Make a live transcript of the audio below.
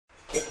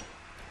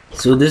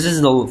So this is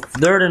the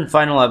third and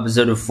final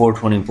episode of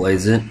 420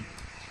 Plays It.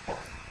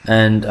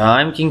 And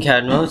I'm King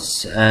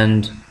Cadmos,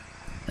 and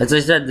as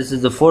I said, this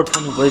is the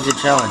 420 Plays It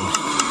challenge.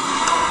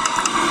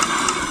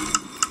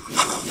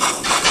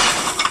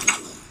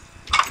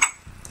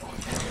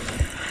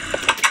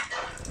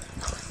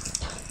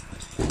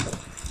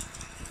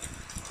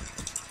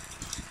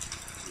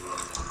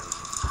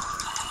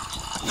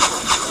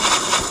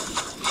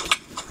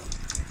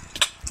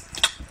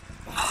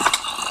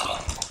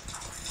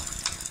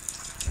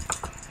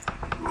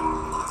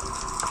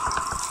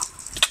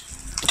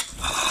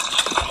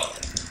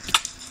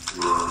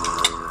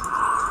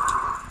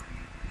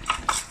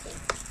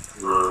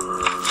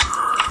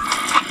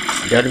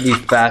 Gotta be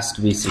fast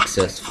to be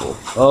successful.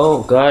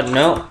 Oh god,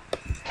 no.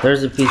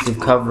 There's a piece of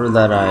cover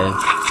that I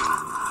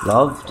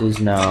loved is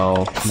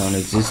now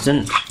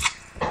non-existent.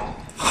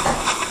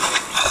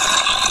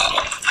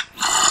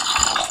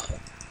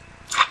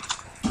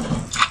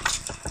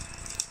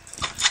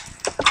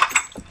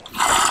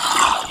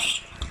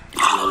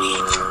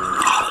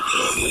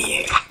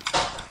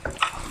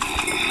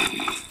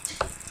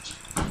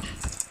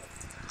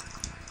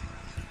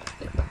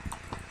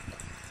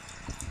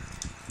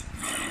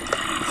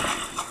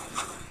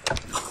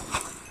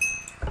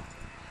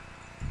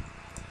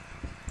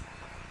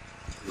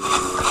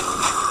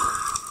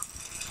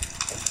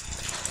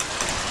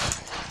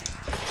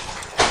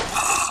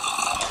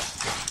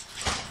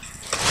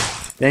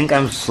 I think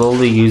I'm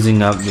slowly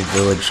using up the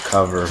village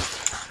cover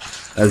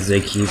as they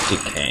keep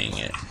decaying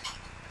it.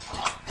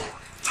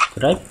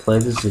 Could I play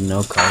this with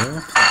no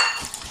cover?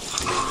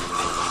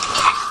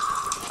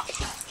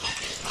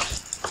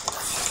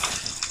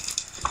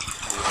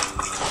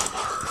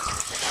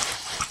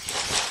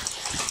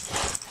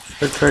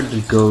 I tried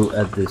to go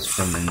at this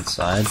from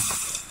inside.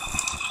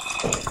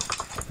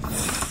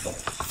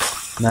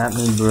 Come at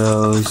me,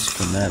 bros.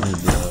 Come at me,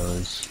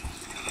 bros.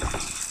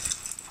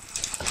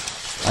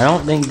 I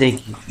don't think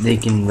they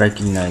can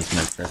recognize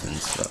my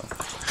presence though,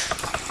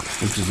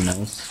 which is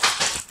nice.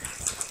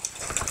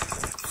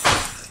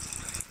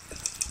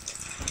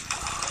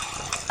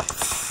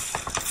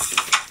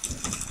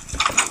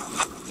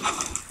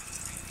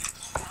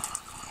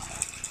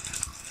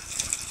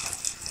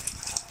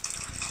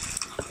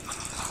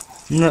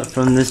 But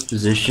from this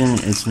position,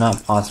 it's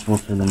not possible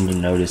for them to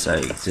notice I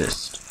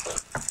exist.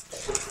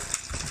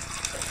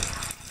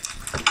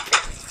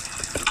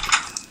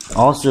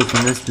 Also,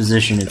 from this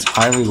position, it's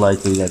highly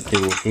likely that they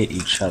will hit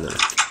each other.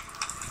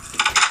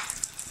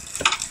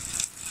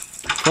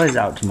 Plays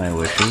out to my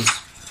wishes.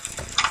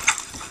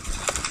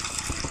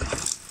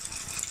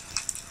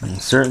 And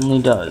it certainly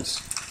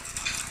does.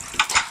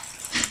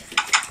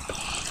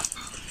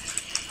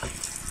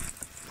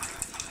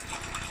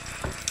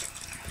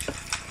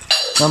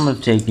 Some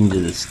have taken to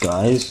the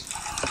skies.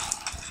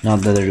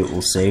 Not that it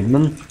will save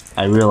them.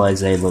 I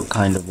realize they look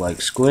kind of like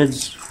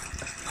squids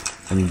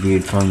when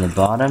viewed from the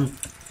bottom.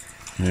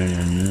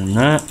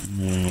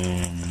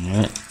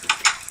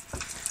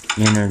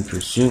 Entered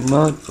pursuit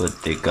mode,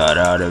 but they got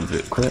out of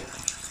it quick.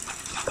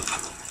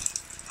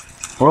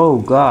 Oh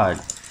god,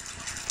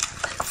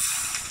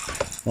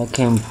 that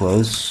came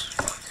close.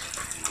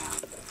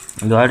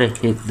 I gotta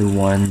hit the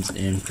ones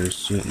in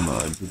pursuit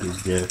mode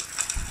because they're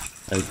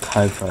like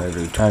high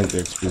priority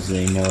targets because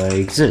they know I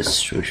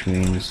exist, which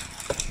means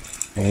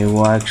they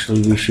will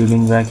actually be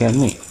shooting back at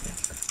me.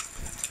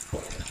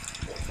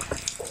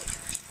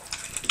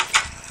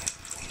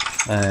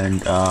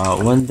 And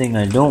one thing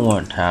I don't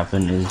want to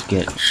happen is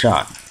get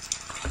shot.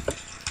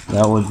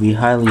 That would be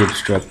highly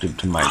obstructive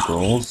to my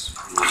goals.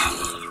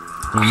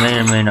 There may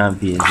or may not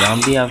be a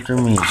zombie after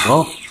me as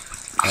well.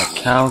 That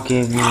cow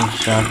gave me a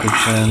shock of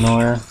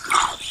paranoia.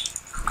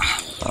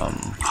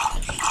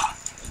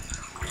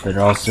 But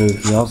also,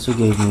 he also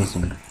gave me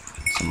some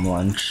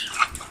lunch.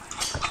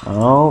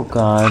 Oh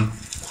god.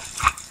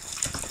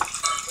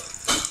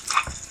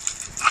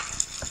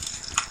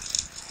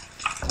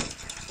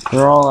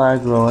 They're all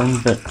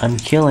aggroing, but I'm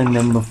killing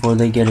them before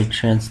they get a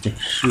chance to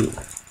shoot.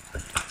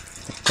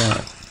 Like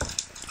that.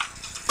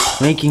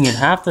 Making it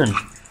happen.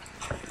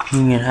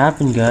 Making it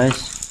happen,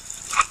 guys.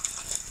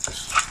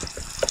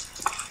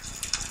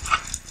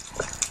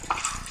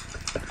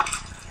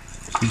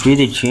 Do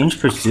they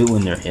change pursuit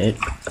when they're hit?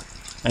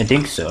 I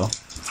think so.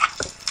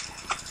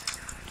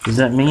 Does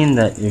that mean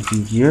that if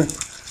your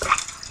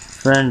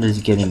friend is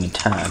getting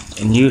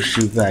attacked and you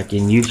shoot back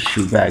and you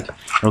shoot back,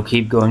 it'll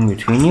keep going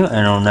between you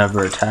and it'll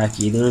never attack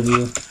either of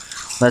you?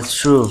 That's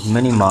true of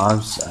many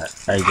mobs,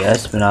 I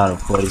guess, but not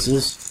of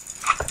places.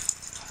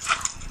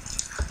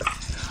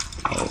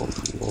 Oh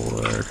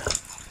lord.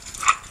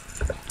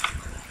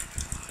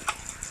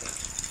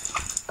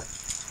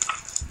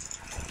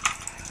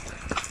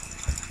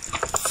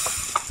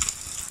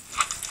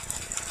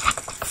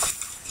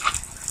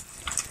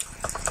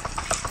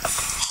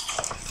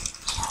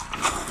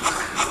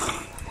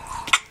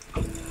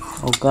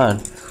 Oh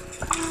god.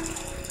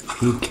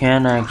 You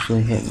can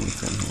actually hit me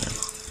from here,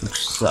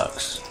 which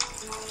sucks.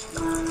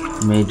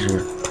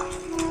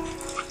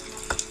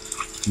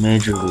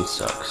 Majorly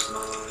sucks.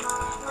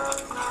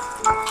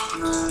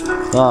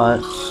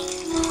 But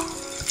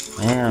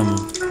I am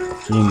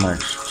pretty much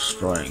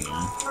destroying him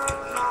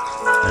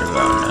right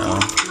about now.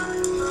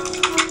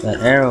 That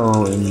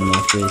arrow in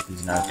my face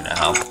is not gonna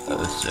help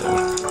though, so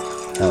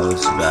that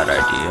was a bad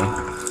idea.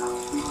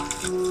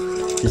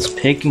 Just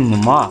picking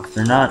them off,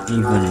 they're not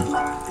even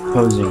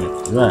posing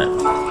a threat.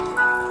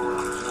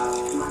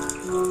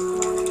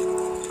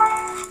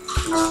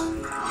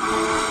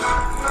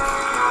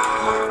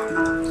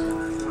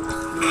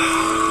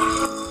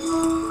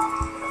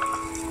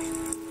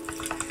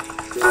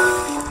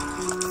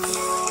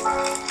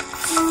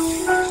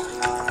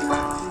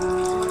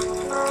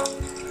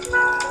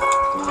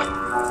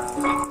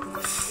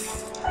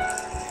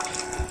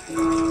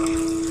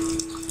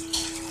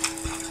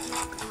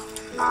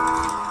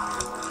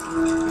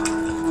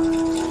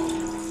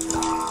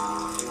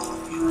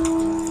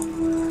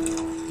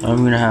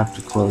 I'm gonna have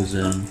to close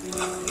in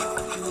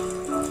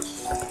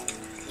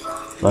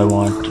if I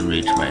want to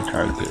reach my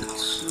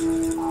targets.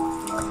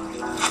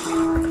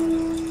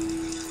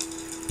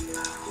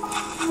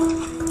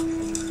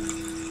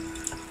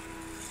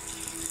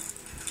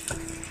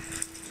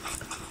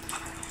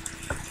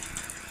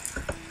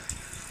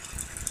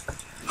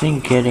 I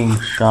think getting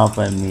shot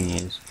by me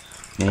is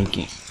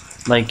making,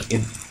 like,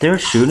 if they're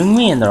shooting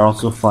me and they're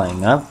also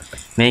flying up,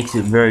 makes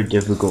it very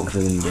difficult for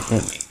them to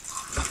hit me.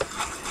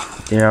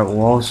 They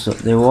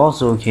will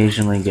also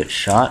occasionally get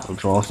shot,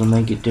 which will also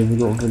make it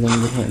difficult for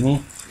them to hit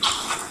me.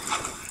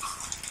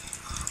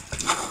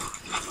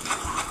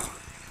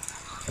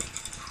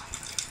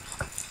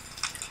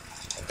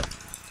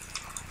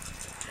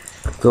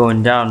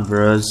 Going down,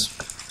 bros.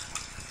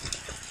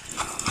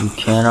 You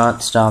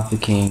cannot stop the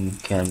king,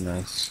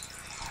 Cadmus.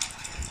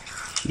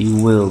 He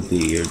will be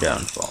your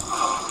downfall.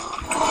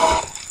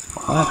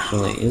 Well,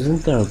 actually,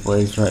 isn't there a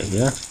blaze right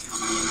here?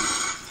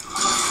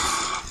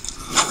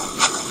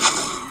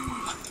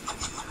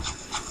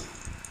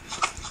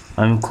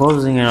 I'm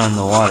closing in on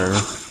the water.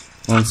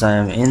 Once I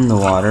am in the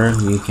water,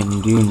 you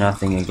can do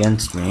nothing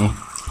against me.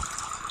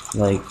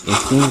 Like, it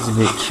seems a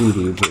bit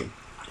cheaty, but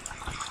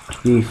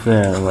to be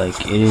fair, like,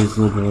 it is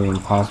literally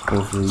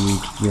impossible for you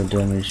to deal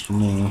damage to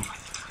me.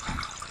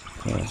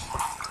 Okay.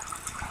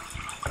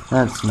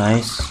 That's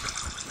nice.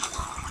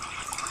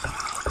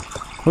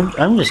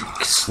 I'm just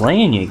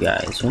slaying you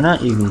guys. We're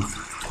not even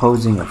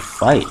posing a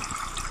fight.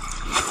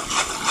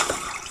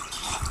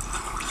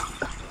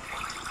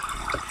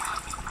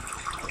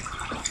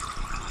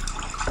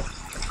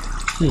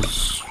 This is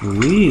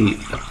sweet.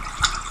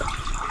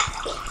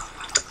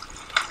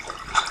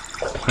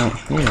 Can't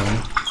hit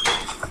him.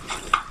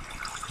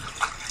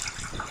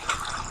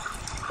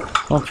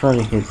 I'll try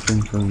to hit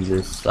him from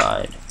this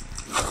side.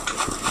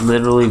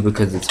 Literally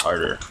because it's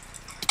harder.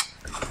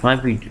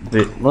 Might be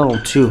a little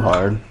too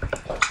hard.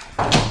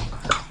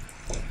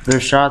 Their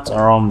shots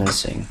are all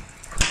missing.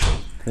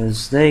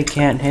 Because they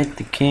can't hit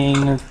the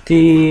king of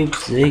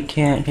thieves. They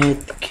can't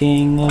hit the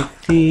king of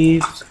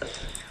thieves.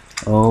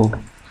 Oh.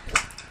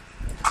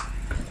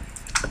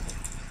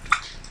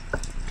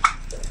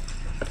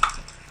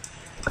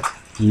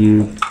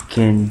 You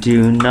can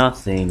do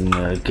nothing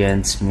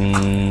against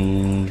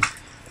me.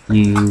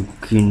 You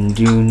can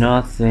do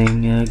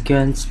nothing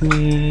against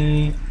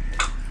me.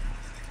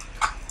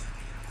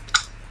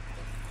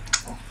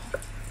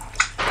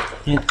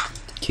 Hit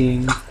the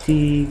king of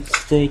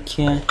thieves. They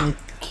can't hit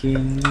the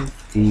king of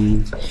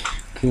thieves.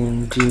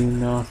 Can do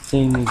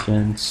nothing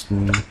against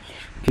me.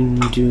 Can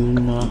do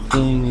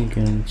nothing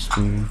against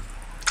me.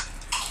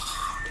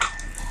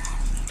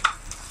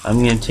 I'm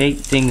gonna take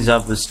things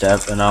up a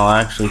step and I'll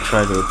actually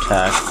try to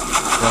attack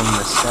from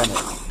the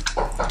center.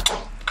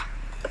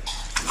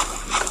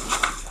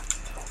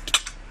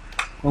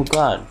 Oh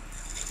god.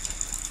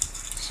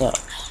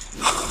 Sucks.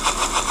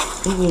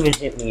 They didn't even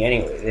hit me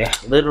anyway. They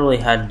literally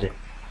had to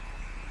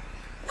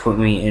put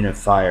me in a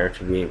fire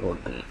to be able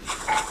to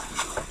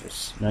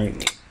just snipe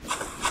me.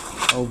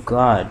 Oh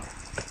god.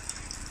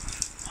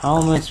 How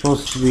am I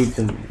supposed to beat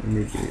them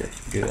to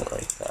do it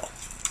like that?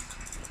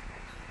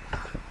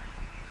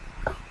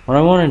 What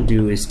I want to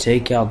do is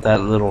take out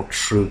that little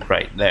troop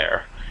right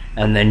there,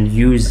 and then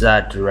use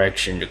that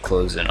direction to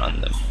close in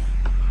on them.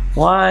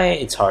 Why?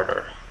 It's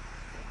harder.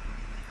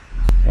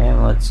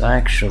 And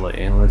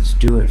let's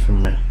do it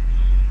from a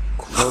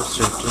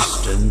closer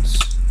distance.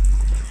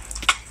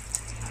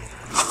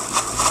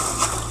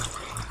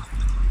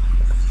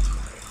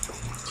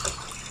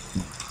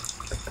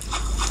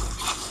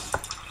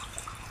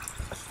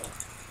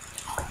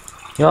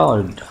 Y'all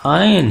are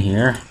dying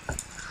here.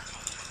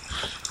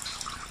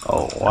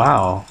 Oh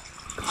wow.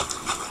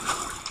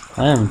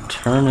 I am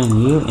turning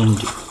you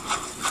into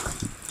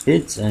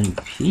bits and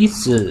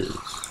pieces.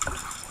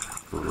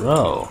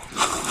 Bro.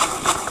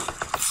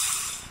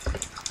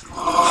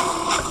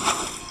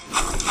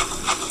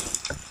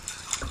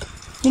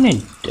 You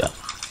need to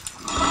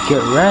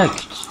get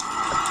wrecked.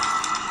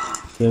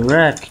 Get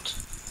wrecked.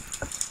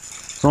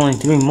 There's only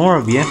 3 more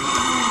of you.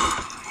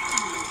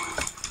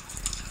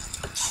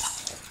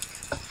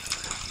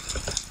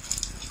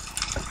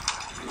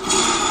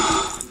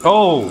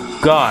 Oh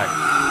God.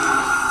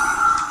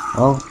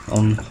 Well,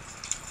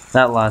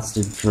 That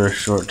lasted for a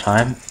short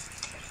time.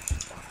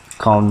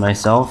 Calmed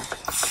myself.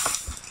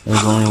 It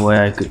was the only way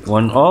I could.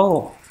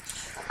 Oh!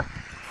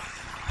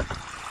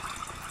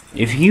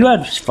 If you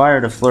had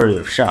fired a flurry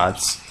of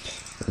shots,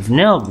 you would have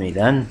nailed me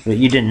then, but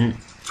you didn't.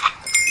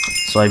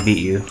 So I beat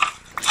you.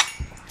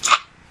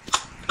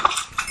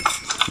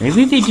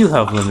 Maybe they do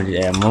have limited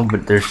ammo,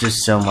 but there's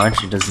just so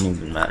much it doesn't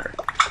even matter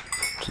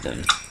to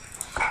them.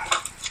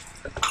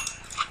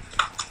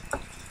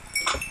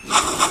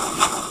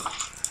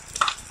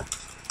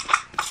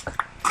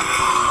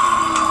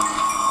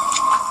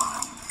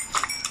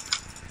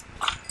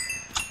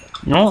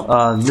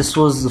 No, this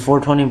was the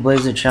 420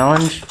 Blaze It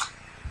Challenge.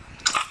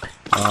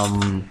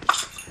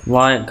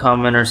 Like,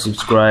 comment, or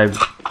subscribe.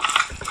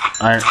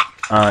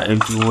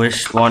 If you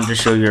want to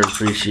show your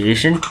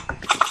appreciation.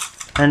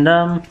 And,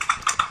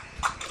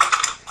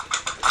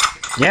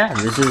 yeah,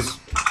 this is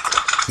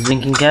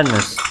King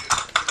Cadmus.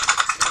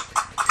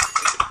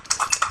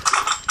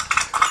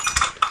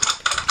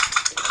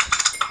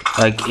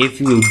 Like, if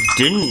you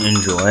didn't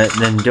enjoy it,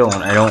 then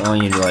don't. I don't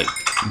want you to, like,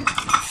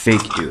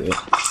 fake do it.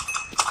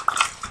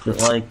 But,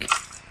 like,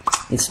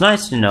 it's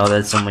nice to know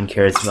that someone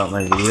cares about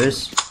my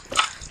videos.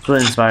 It's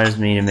what inspires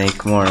me to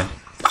make more.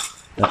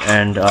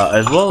 And,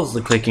 as well as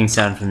the clicking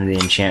sound from the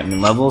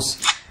enchantment levels.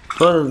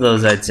 Both of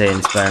those, I'd say,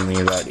 inspire me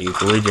about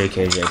equally.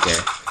 JK.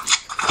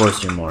 Of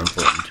course, you're more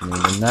important to me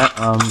than that.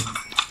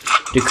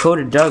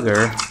 Dakota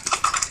Duggar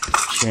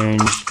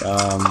changed,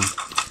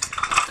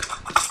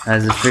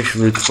 has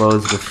officially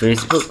closed the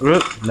Facebook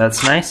group.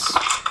 That's nice.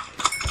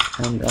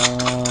 And,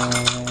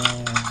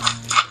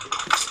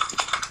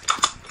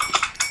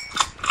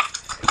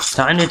 it's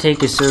time to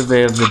take a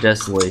survey of the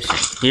desolation.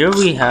 Here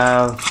we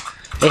have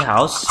a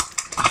house.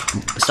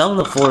 Some of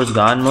the floor is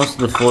gone, most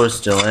of the floor is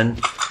still in,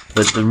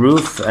 but the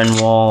roof and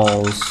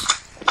walls,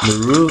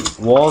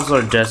 walls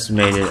are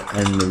decimated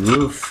and the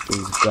roof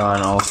is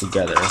gone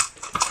altogether.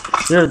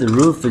 Here the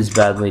roof is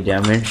badly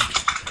damaged,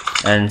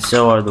 and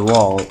so are the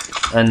walls,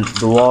 and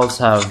the walls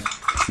have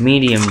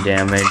medium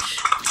damage,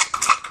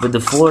 but the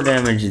floor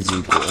damage is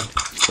equal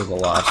to the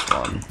last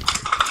one.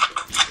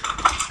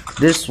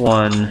 This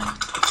one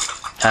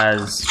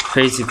has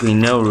basically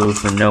no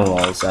roof and no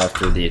walls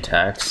after the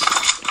attacks.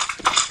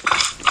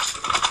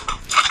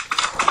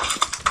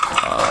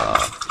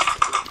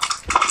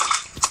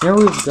 Here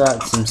we've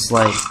got some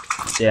slight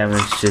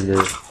damage to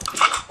the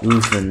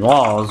roof and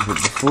walls, but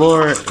the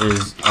floor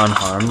is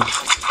unharmed.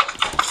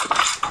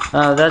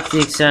 That's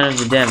the extent of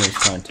the damage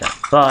content,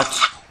 but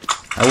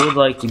I would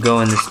like to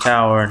go in this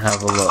tower and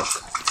have a look.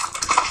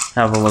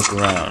 Have a look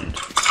around.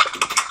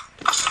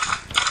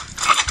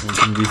 It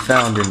can be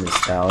found in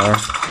this tower.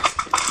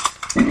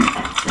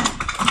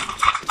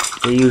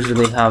 They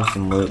usually have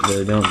some loot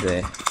though, don't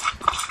they?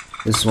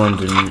 This one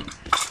didn't.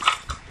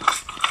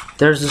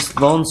 There's this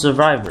lone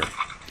survivor.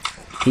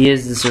 He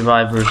is the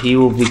survivor. He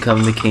will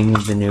become the king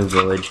of the new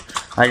village.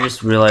 I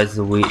just realized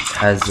the wheat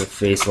has a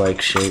face-like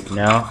shape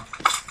now.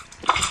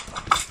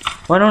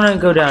 Why don't I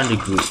go down to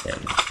greet him?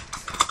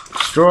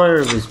 Destroyer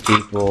of his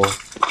people,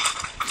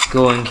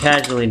 going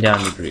casually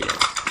down to greet him.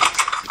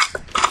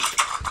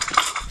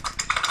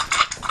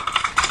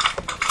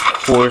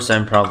 Of course,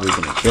 I'm probably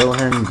gonna kill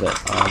him, but,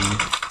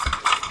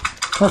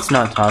 let's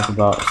not talk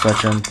about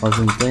such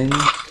unpleasant things.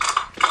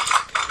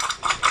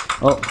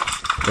 Oh,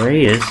 there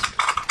he is.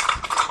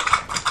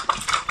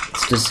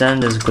 Let's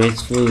descend as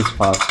gracefully as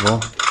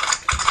possible.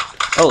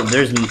 Oh,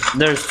 there's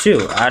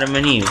two, Adam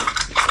and Eve.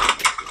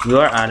 You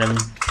are Adam,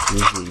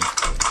 he's Eve.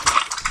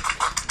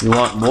 You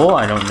want wool?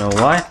 I don't know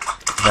why.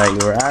 That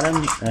you are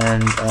Adam,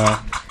 and,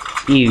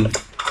 Eve.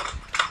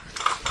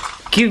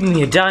 Give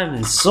me a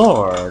diamond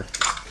sword!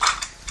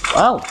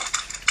 Wow.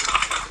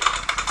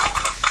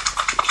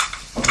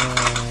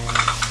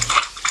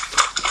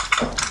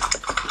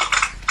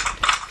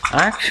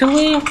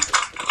 Actually,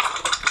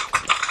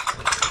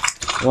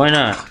 why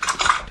not?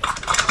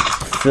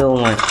 Fill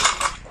my...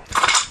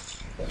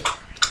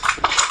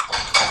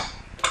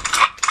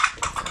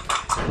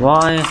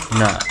 Why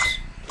not?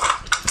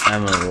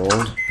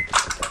 Emerald.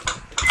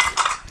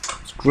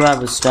 Let's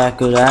grab a stack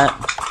of that.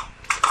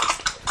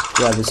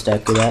 Grab a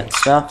stack of that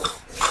stuff.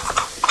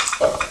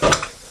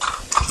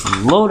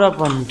 Load up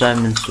on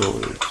diamond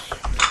swords.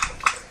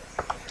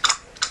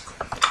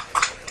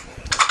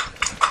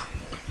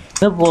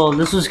 Yep, well,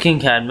 this was King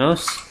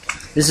Cadmus.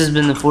 This has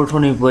been the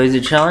 420 Blaze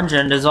It Challenge,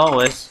 and as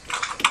always,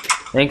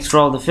 thanks for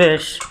all the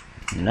fish.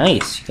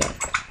 Nice, you got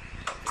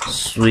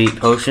sweet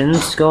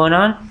potions going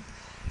on.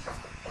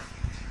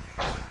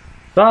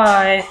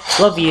 Bye,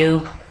 love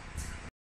you.